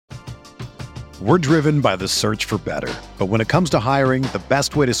We're driven by the search for better. But when it comes to hiring, the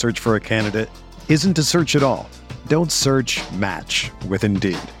best way to search for a candidate isn't to search at all. Don't search, match with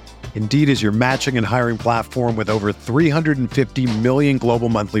Indeed. Indeed is your matching and hiring platform with over 350 million global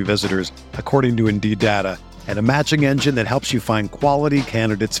monthly visitors, according to Indeed data, and a matching engine that helps you find quality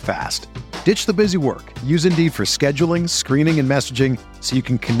candidates fast. Ditch the busy work. Use Indeed for scheduling, screening, and messaging so you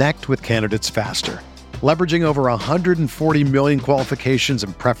can connect with candidates faster. Leveraging over 140 million qualifications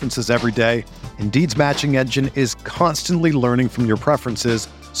and preferences every day, Indeed's matching engine is constantly learning from your preferences,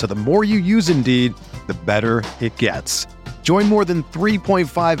 so the more you use Indeed, the better it gets. Join more than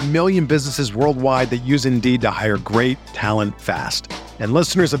 3.5 million businesses worldwide that use Indeed to hire great talent fast. And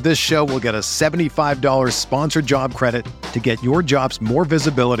listeners of this show will get a $75 sponsored job credit to get your jobs more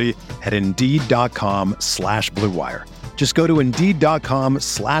visibility at Indeed.com/Blue Wire. Just go to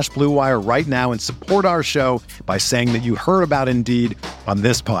Indeed.com/Blue Wire right now and support our show by saying that you heard about Indeed on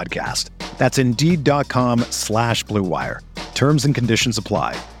this podcast. That's Indeed.com/Blue Wire. Terms and conditions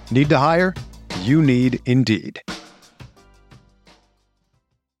apply. Need to hire? You need Indeed.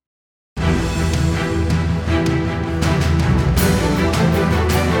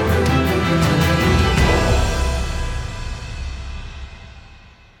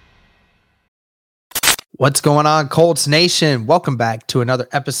 What's going on, Colts Nation? Welcome back to another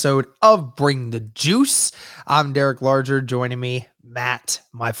episode of Bring the Juice. I'm Derek Larger. Joining me, Matt,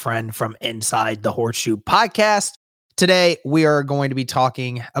 my friend from Inside the Horseshoe Podcast. Today, we are going to be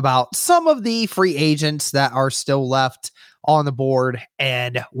talking about some of the free agents that are still left on the board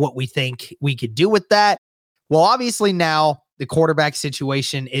and what we think we could do with that. Well, obviously now the quarterback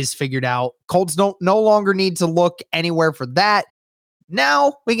situation is figured out. Colts no longer need to look anywhere for that.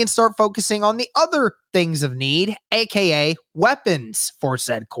 Now we can start focusing on the other things of need, aka weapons for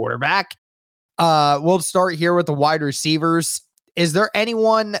said quarterback. We'll start here with the wide receivers. Is there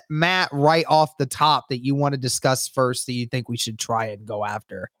anyone, Matt, right off the top that you want to discuss first that you think we should try and go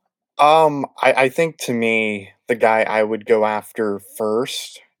after? I think to me, the guy I would go after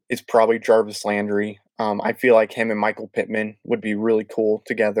first is probably Jarvis Landry. I feel like him and Michael Pittman would be really cool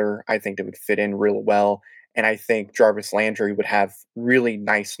together. I think they would fit in real well. And I think Jarvis Landry would have really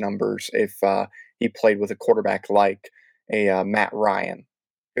nice numbers if he played with a quarterback like a Matt Ryan.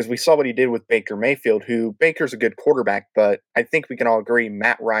 Because we saw what he did with Baker Mayfield, who Baker's a good quarterback, but I think we can all agree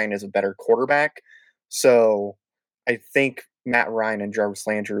Matt Ryan is a better quarterback. So I think Matt Ryan and Jarvis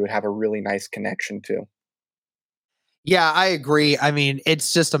Landry would have a really nice connection too. Yeah, I agree. I mean,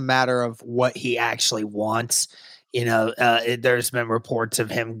 it's just a matter of what he actually wants. You know, there's been reports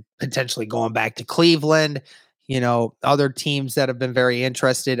of him potentially going back to Cleveland, other teams that have been very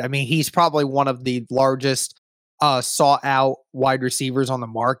interested. I mean, he's probably one of the largest sought out wide receivers on the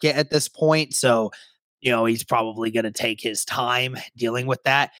market at this point. So, he's probably going to take his time dealing with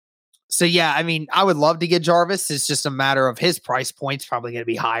that. So, yeah, I mean, I would love to get Jarvis. It's just a matter of his price point's probably going to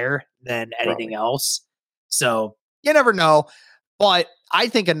be higher than anything else. So you never know. But I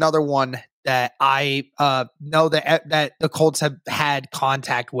think another one that I know that the Colts have had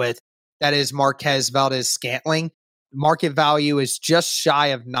contact with, that is Marquez Valdes-Scantling. Market value is just shy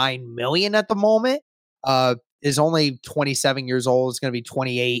of $9 million at the moment. Is only 27 years old. It's going to be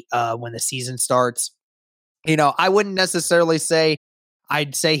 28 when the season starts. I wouldn't necessarily say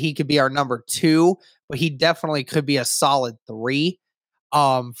I'd say he could be our number 2, but he definitely could be a solid 3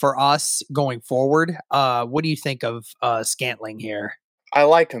 for us going forward. What do you think of Scantling here? I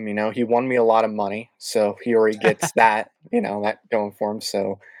like him, he won me a lot of money, so he already gets that, that going for him.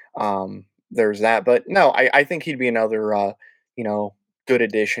 So there's that. But no, I think he'd be another, good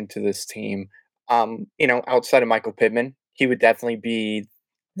addition to this team. Outside of Michael Pittman, he would definitely be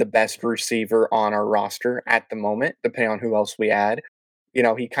the best receiver on our roster at the moment, depending on who else we add.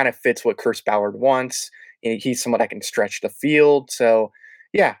 He kind of fits what Chris Ballard wants. He's someone that can stretch the field. So,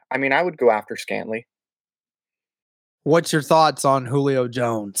 yeah, I mean, I would go after Scantling. What's your thoughts on Julio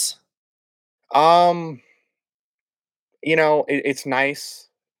Jones? It's nice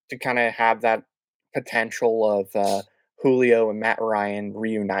to kind of have that potential of Julio and Matt Ryan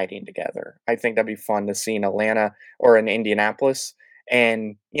reuniting together. I think that'd be fun to see in Atlanta or in Indianapolis.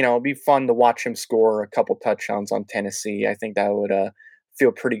 And, it'd be fun to watch him score a couple touchdowns on Tennessee. I think that would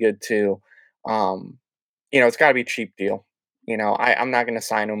feel pretty good too. It's got to be a cheap deal. I'm not going to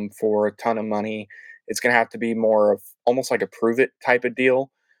sign him for a ton of money. It's going to have to be more of almost like a prove it type of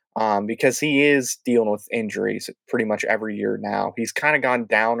deal because he is dealing with injuries pretty much every year now. He's kind of gone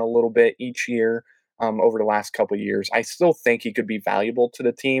down a little bit each year over the last couple of years. I still think he could be valuable to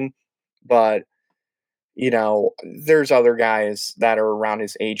the team, but there's other guys that are around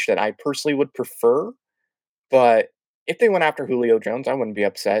his age that I personally would prefer. But if they went after Julio Jones, I wouldn't be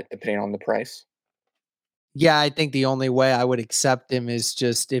upset depending on the price. Yeah, I think the only way I would accept him is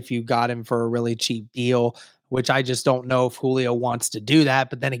just if you got him for a really cheap deal, which I just don't know if Julio wants to do that.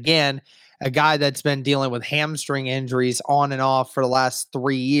 But then again, a guy that's been dealing with hamstring injuries on and off for the last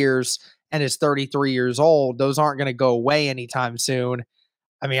 3 years and is 33 years old, those aren't going to go away anytime soon.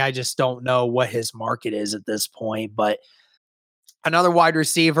 I mean, I just don't know what his market is at this point. But another wide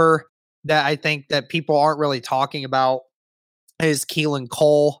receiver that I think that people aren't really talking about is Keelan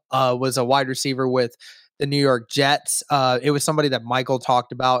Cole, was a wide receiver with the New York Jets. It was somebody that Michael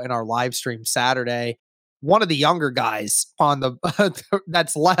talked about in our live stream Saturday. One of the younger guys on the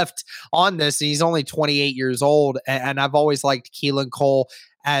that's left on this. He's only 28 years old, and I've always liked Keelan Cole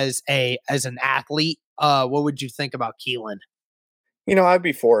as an athlete. What would you think about Keelan? I'd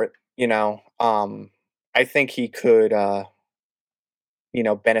be for it. I think he could,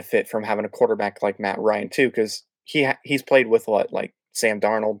 benefit from having a quarterback like Matt Ryan too, because he's played with like Sam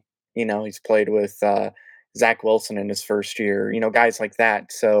Darnold. He's played with Zach Wilson in his first year. Guys like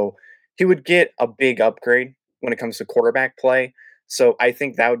that. So he would get a big upgrade when it comes to quarterback play. So I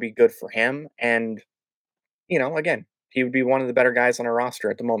think that would be good for him. And again, he would be one of the better guys on our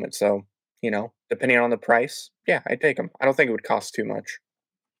roster at the moment. So depending on the price, yeah, I'd take him. I don't think it would cost too much.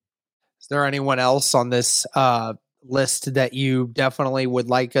 Is there anyone else on this list that you definitely would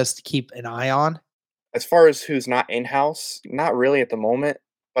like us to keep an eye on? As far as who's not in-house, not really at the moment,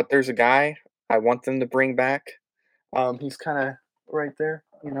 but there's a guy I want them to bring back. He's kind of right there,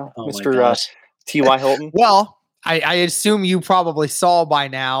 Mr. T.Y. Hilton. Well, I assume you probably saw by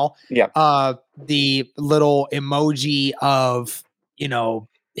now the little emoji of,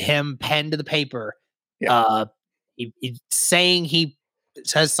 him penned to the paper. Yeah. He's saying he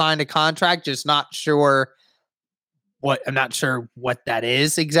has signed a contract, just not sure I'm not sure what that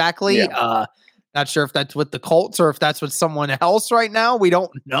is exactly. Yeah. Not sure if that's with the Colts or if that's with someone else right now. We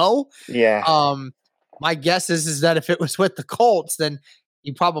don't know. Yeah. My guess is that if it was with the Colts, then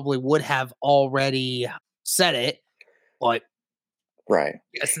he probably would have already said it, but right.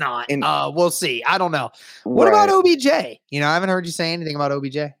 It's not. We'll see. I don't know. What about OBJ? I haven't heard you say anything about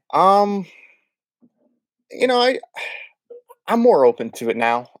OBJ. I'm more open to it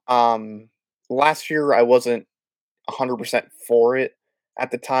now. Last year I wasn't 100% for it at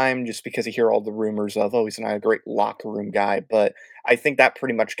the time, just because you hear all the rumors of, he's not a great locker room guy. But I think that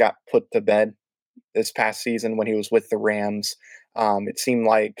pretty much got put to bed this past season when he was with the Rams. It seemed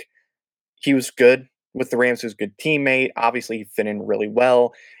like he was good with the Rams. He was a good teammate. Obviously, he fit in really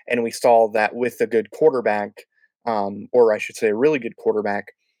well. And we saw that with a good quarterback, or I should say a really good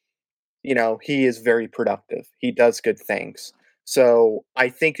quarterback, he is very productive. He does good things. So I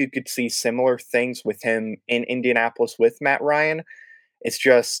think you could see similar things with him in Indianapolis with Matt Ryan. It's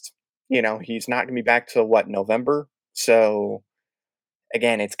just, he's not going to be back till November. So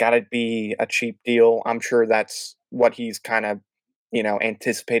again, it's got to be a cheap deal. I'm sure that's what he's kind of,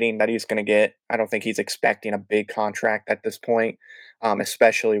 anticipating that he's going to get. I don't think he's expecting a big contract at this point,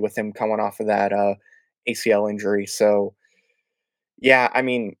 especially with him coming off of that ACL injury. So yeah, I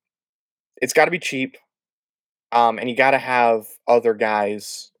mean, it's got to be cheap. And you got to have other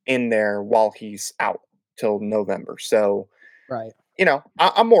guys in there while he's out till November. So, right.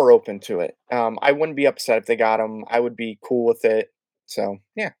 I'm more open to it. I wouldn't be upset if they got him. I would be cool with it. So,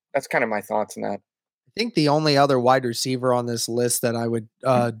 yeah, that's kind of my thoughts on that. I think the only other wide receiver on this list that I would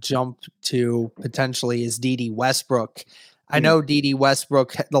jump to potentially is Dede Westbrook. I know Dede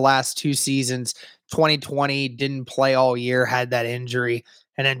Westbrook the last 2 seasons, 2020 didn't play all year, had that injury,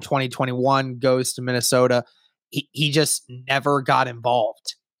 and then 2021 goes to Minnesota. He just never got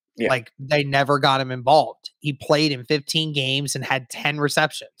involved. Yeah. Like they never got him involved. He played in 15 games and had 10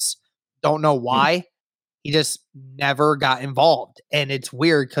 receptions. Don't know why. He just never got involved. And it's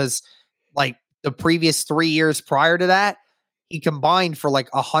weird because like the previous 3 years prior to that, he combined for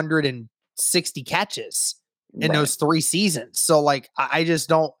like 160 catches in those 3 seasons. So like, I just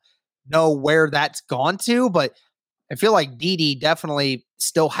don't know where that's gone to, but I feel like Dede definitely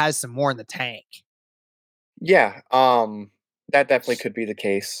still has some more in the tank. Yeah. That definitely could be the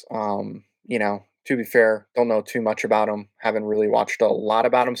case. To be fair, don't know too much about him. Haven't really watched a lot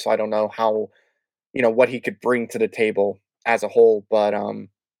about him. So I don't know how, what he could bring to the table as a whole, but,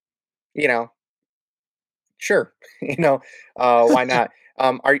 sure. Why not?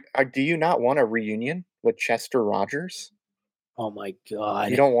 Do you not want a reunion with Chester Rogers? Oh my God.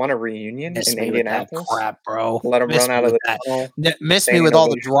 You don't want a reunion in Indianapolis? Crap, bro. Let him run out of the tunnel. Miss me with all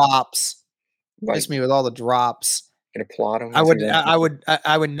the drops. Miss me with all the drops. Can applaud him.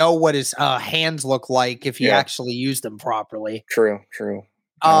 I would know what his hands look like if he actually used them properly. True.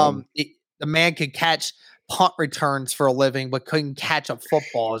 The man could catch punt returns for a living, but couldn't catch a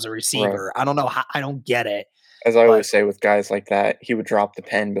football as a receiver. I don't know how. I don't get it. As I always say with guys like that, he would drop the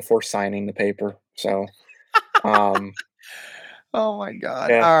pen before signing the paper. So, oh my God.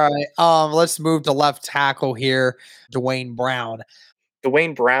 Yeah. All right. Let's move to left tackle here. Dwayne Brown.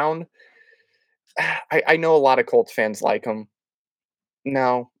 Dwayne Brown, I know a lot of Colts fans like him.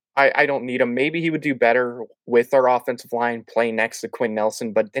 No, I don't need him. Maybe he would do better with our offensive line playing next to Quinn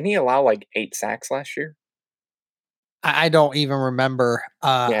Nelson, but didn't he allow like 8 sacks last year? I don't even remember.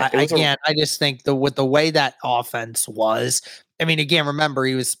 Yeah, it was I just think with the way that offense was, I mean, again, remember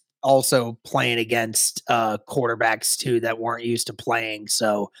he was also playing against quarterbacks too that weren't used to playing.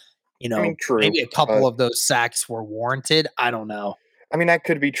 So, true, maybe a couple but of those sacks were warranted. I don't know. I mean, that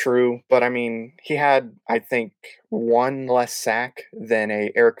could be true, but I mean, he had, I think, 1 less sack than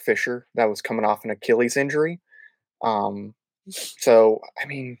a Eric Fisher that was coming off an Achilles injury. So I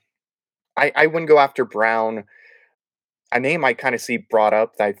mean, I wouldn't go after Brown. A name I kind of see brought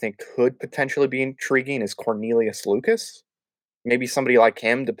up that I think could potentially be intriguing is Cornelius Lucas. Maybe somebody like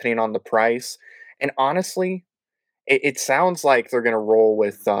him, depending on the price. And honestly, it sounds like they're going to roll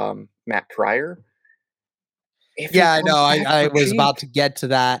with Matt Pryor. If he Yeah, I know. comes back I for was cheap. about to get to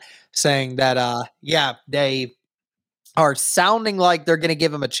that, saying that they are sounding like they're going to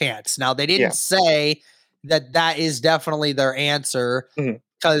give him a chance. Now, they didn't Yeah. say that is definitely their answer, Mhm.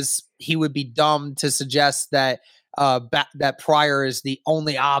 because he would be dumb to suggest that that Pryor is the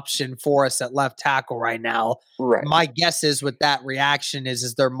only option for us at left tackle right now. Right. My guess is with that reaction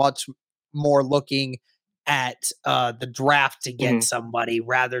is they're much more looking at the draft to get Mhm. somebody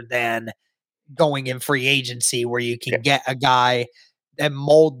rather than going in free agency where you can Yeah. get a guy and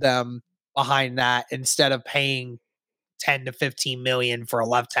mold them behind that instead of paying 10 to 15 million for a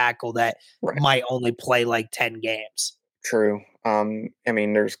left tackle that Right. might only play like 10 games. True. I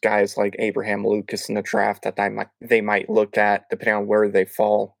mean, there's guys like Abraham Lucas in the draft that they might look at depending on where they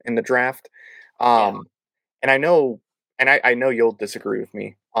fall in the draft. And I know, I know you'll disagree with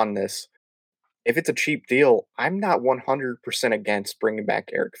me on this. If it's a cheap deal, I'm not 100% against bringing back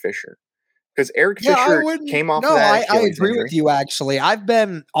Eric Fisher, because Eric Yeah, I Fisher wouldn't. came off No, of that I Achilles agree injury. with you. Actually, I've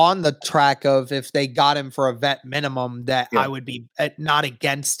been on the track of if they got him for a vet minimum, that Yeah. I would be not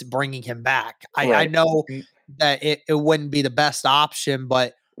against bringing him back. I Right. know Mm. that it wouldn't be the best option,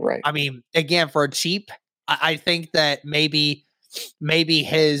 but Right. I mean, again, for a cheap, I think that maybe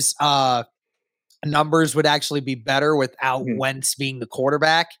his numbers would actually be better without Mhm. Wentz being the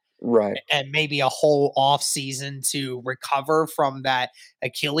quarterback, Right. and maybe a whole off season to recover from that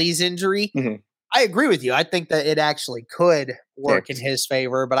Achilles injury. Mhm. I agree with you. I think that it actually could work in 'cause his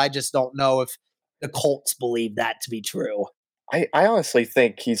favor, but I just don't know if the Colts believe that to be true. I honestly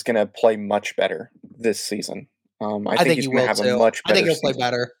think he's gonna play much better this season. I I think think he's he gonna will have a too. much I think better he'll play season.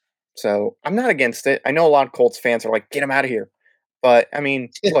 better. So I'm not against it. I know a lot of Colts fans are like, "Get him out of here," but I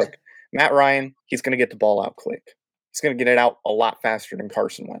mean, look, Matt Ryan, he's gonna get the ball out quick. He's gonna get it out a lot faster than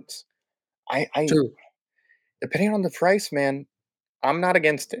Carson Wentz. I True. depending on the price, man, I'm not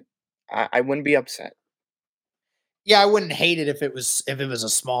against it. I wouldn't be upset. Yeah, I wouldn't hate it if it was a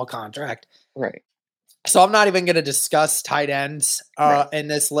small contract. Right. So I'm not even going to discuss tight ends Right. in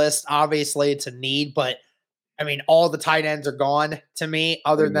this list. Obviously, it's a need, but I mean, all the tight ends are gone to me,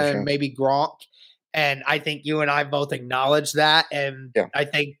 other Pretty much, than yeah. maybe Gronk. And I think you and I both acknowledge that. And Yeah. I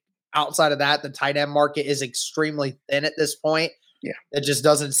think outside of that, the tight end market is extremely thin at this point. Yeah. It just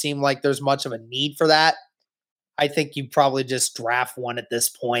doesn't seem like there's much of a need for that. I think you probably just draft one at this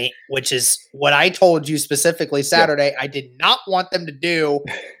point, which is what I told you specifically Saturday. I did not want them to do,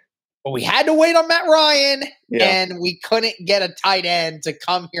 but we had to wait on Matt Ryan, Yeah. and we couldn't get a tight end to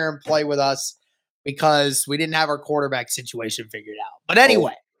come here and play with us because we didn't have our quarterback situation figured out. But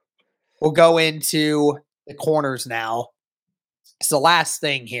anyway, we'll go into the corners now. It's the last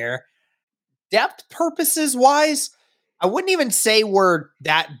thing here. Depth purposes wise, I wouldn't even say we're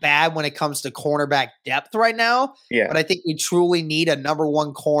that bad when it comes to cornerback depth right now, Yeah. but I think we truly need a number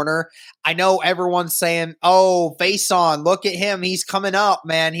one corner. I know everyone's saying, "Oh, Faison, look at him. He's coming up,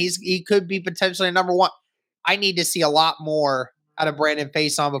 man. He could be potentially a number one." I need to see a lot more out of Brandon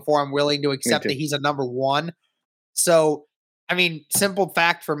Faison before I'm willing to accept too. that he's a number one. So, I mean, simple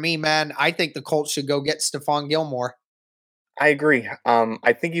fact for me, man, I think the Colts should go get Stephon Gilmore. I agree.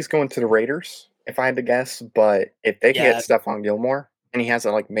 I think he's going to the Raiders, if I had to guess. But if they can Yeah. get Stephon Gilmore and he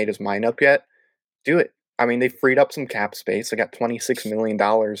hasn't like made his mind up yet, do it. I mean, they freed up some cap space. They got $26 million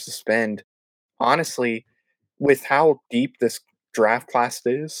to spend. Honestly, with how deep this draft class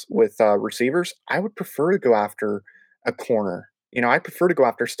is with receivers, I would prefer to go after a corner. I prefer to go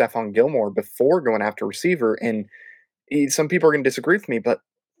after Stephon Gilmore before going after receiver. And some people are going to disagree with me, but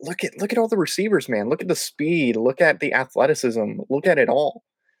look at all the receivers, man. Look at the speed. Look at the athleticism. Look at it all.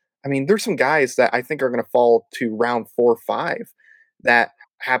 I mean, there's some guys that I think are going to fall to round 4 or 5 that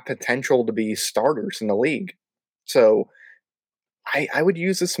have potential to be starters in the league. So I would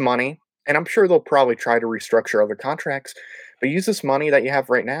use this money, and I'm sure they'll probably try to restructure other contracts, but use this money that you have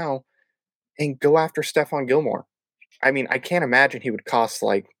right now and go after Stephon Gilmore. I mean, I can't imagine he would cost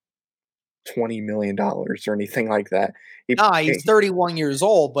like $20 million or anything like that. Nah, he's 31 years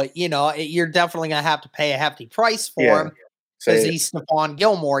old, but you're definitely gonna have to pay a hefty price for him because he's Stephon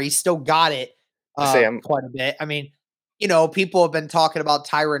Gilmore. He's still got it quite a bit. I mean, people have been talking about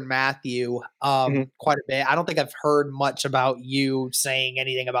Tyrann Mathieu quite a bit. I don't think I've heard much about you saying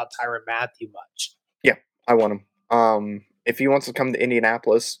anything about Tyrann Mathieu much. Yeah, I want him. If he wants to come to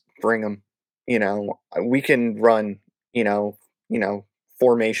Indianapolis, bring him. We can run,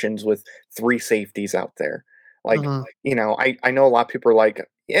 formations with 3 safeties out there. I know a lot of people are like,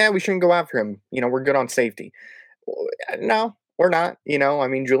 yeah, we shouldn't go after him. We're good on safety. No, we're not. I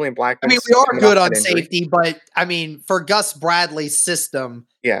mean, Julian Blackmon. I mean, we are good on safety, but I mean, for Gus Bradley's system,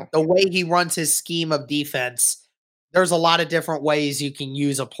 the way he runs his scheme of defense, there's a lot of different ways you can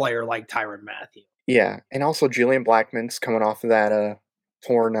use a player like Tyrann Mathieu. Yeah, and also Julian Blackmon's coming off of that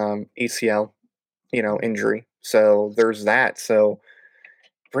torn ACL, injury. So there's that. So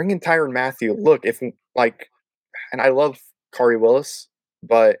bring in Tyrann Mathieu. Look, and I love Khari Willis,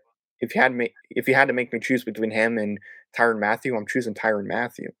 but if you had to make me choose between him and Tyrann Mathieu, I'm choosing Tyrann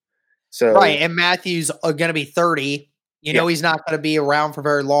Mathieu. So right, and Matthew's going to be 30. He's not going to be around for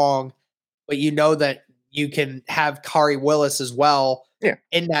very long, but that you can have Khari Willis as well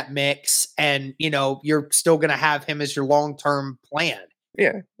in that mix, and you're still going to have him as your long-term plan.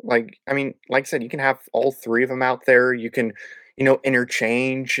 Yeah, like I said, you can have all 3 of them out there. You can,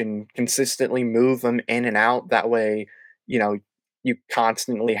 interchange and consistently move them in and out. That way, you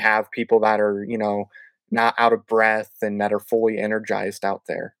constantly have people that are, not out of breath and that are fully energized out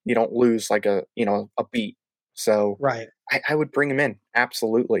there. You don't lose like a beat. So right, I would bring him in.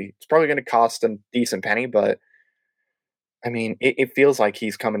 Absolutely. It's probably going to cost a decent penny, but I mean, it feels like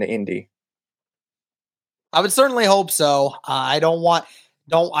he's coming to Indy. I would certainly hope so. I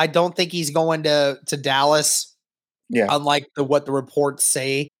don't think he's going to Dallas. Yeah. Unlike what the reports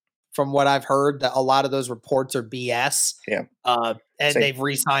say, from what I've heard, that a lot of those reports are BS. Yeah. And they've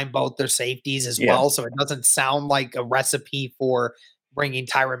re-signed both their safeties as well. So it doesn't sound like a recipe for bringing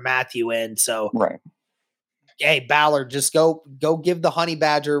Tyrann Mathieu in. So, right. Hey, Ballard, just go give the Honey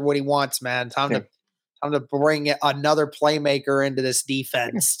Badger what he wants, man. Time to bring another playmaker into this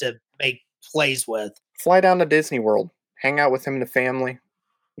defense to make plays with. Fly down to Disney World, hang out with him and the family.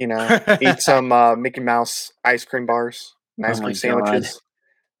 Eat some Mickey Mouse ice cream bars, and ice cream sandwiches.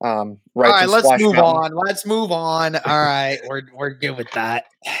 All right, let's move on. Let's move on. All right, we're good with that.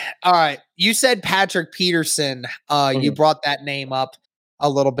 All right, you said Patrick Peterson. You brought that name up a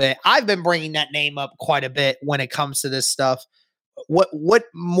little bit. I've been bringing that name up quite a bit when it comes to this stuff. What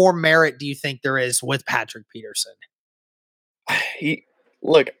more merit do you think there is with Patrick Peterson?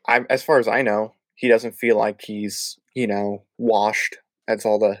 As far as I know, he doesn't feel like he's washed. That's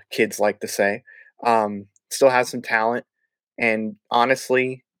all the kids like to say. Still has some talent, and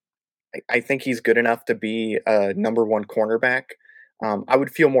honestly, I think he's good enough to be a number 1 cornerback. I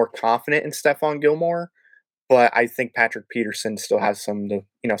would feel more confident in Stephon Gilmore, but I think Patrick Peterson still has something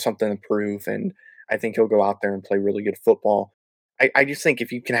to prove, and I think he'll go out there and play really good football. I just think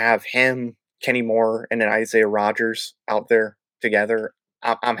if you can have him, Kenny Moore, and then Isaiah Rodgers out there together,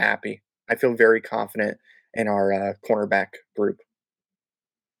 I'm happy. I feel very confident in our cornerback group.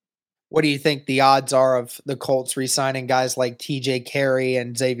 What do you think the odds are of the Colts re-signing guys like TJ Carey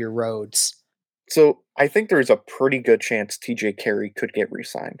and Xavier Rhodes? So I think there's a pretty good chance TJ Carey could get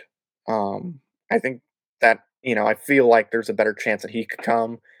re-signed. I think that, I feel like there's a better chance that he could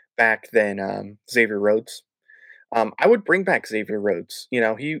come back than Xavier Rhodes. I would bring back Xavier Rhodes.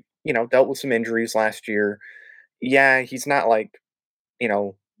 He, dealt with some injuries last year. Yeah, he's not like,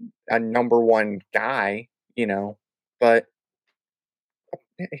 a number 1 guy, but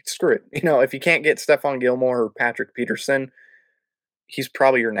screw it. If you can't get Stephon Gilmore or Patrick Peterson, he's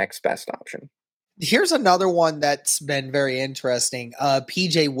probably your next best option. Here's another one that's been very interesting.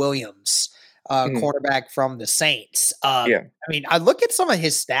 PJ Williams, cornerback from the Saints. I mean, I look at some of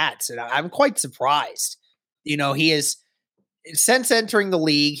his stats and I'm quite surprised. He is, since entering the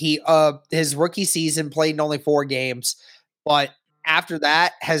league, his rookie season played in only 4 games, but after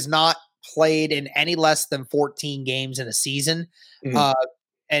that has not played in any less than 14 games in a season.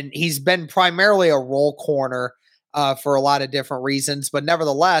 And he's been primarily a role corner for a lot of different reasons, but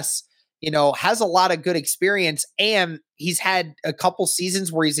nevertheless, has a lot of good experience, and he's had a couple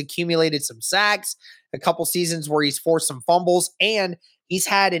seasons where he's accumulated some sacks, a couple seasons where he's forced some fumbles, and he's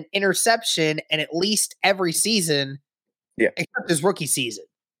had an interception in at least every season except his rookie season.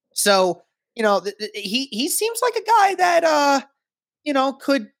 So, he seems like a guy that,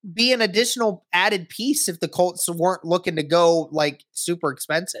 could be an additional added piece if the Colts weren't looking to go like super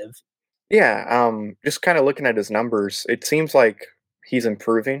expensive. Yeah. Just kind of looking at his numbers, it seems like he's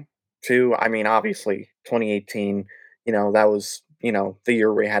improving too. I mean, obviously 2018, that was, the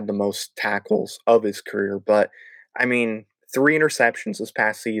year where he had the most tackles of his career. But I mean, 3 interceptions this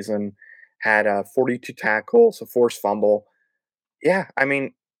past season, had 42 tackles, a forced fumble. Yeah. I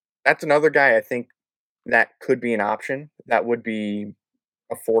mean, that's another guy I think that could be an option that would be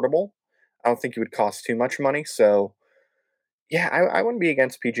affordable. I don't think it would cost too much money. So yeah, I wouldn't be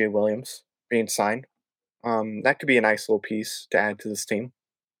against PJ Williams being signed. That could be a nice little piece to add to this team.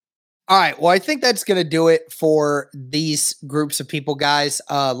 All right. Well, I think that's going to do it for these groups of people, guys.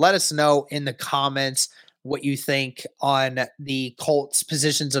 Let us know in the comments what you think on the Colts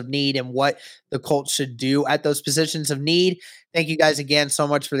positions of need and what the Colts should do at those positions of need. Thank you guys again so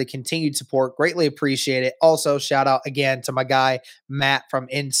much for the continued support. Greatly appreciate it. Also, shout out again to my guy, Matt from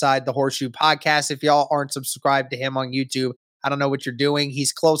Inside the Horseshoe Podcast. If y'all aren't subscribed to him on YouTube, I don't know what you're doing.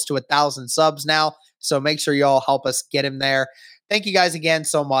 He's close to 1,000 subs now. So make sure y'all help us get him there. Thank you guys again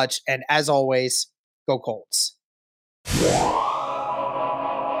so much. And as always, go Colts.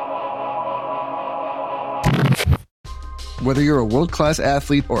 Whether you're a world-class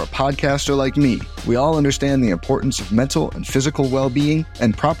athlete or a podcaster like me, we all understand the importance of mental and physical well-being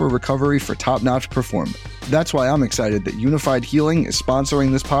and proper recovery for top-notch performance. That's why I'm excited that Unified Healing is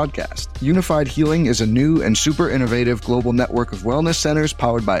sponsoring this podcast. Unified Healing is a new and super innovative global network of wellness centers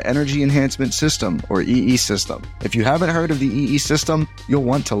powered by Energy Enhancement System, or EE System. If you haven't heard of the EE System, you'll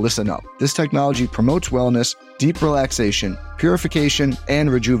want to listen up. This technology promotes wellness, deep relaxation, purification,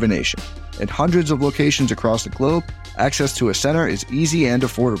 and rejuvenation. At hundreds of locations across the globe, access to a center is easy and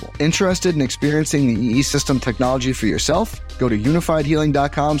affordable. Interested in experiencing the EE System technology for yourself? Go to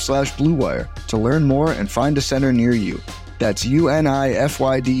unifiedhealing.com/bluewire to learn more and find a center near you. That's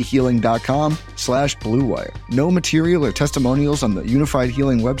unifydhealing.com/bluewire. No material or testimonials on the Unified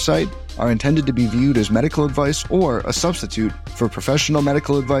Healing website are intended to be viewed as medical advice or a substitute for professional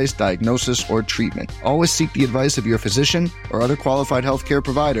medical advice, diagnosis, or treatment. Always seek the advice of your physician or other qualified healthcare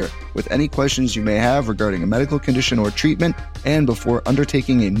provider with any questions you may have regarding a medical condition or treatment and before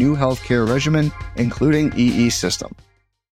undertaking a new healthcare regimen, including EE System.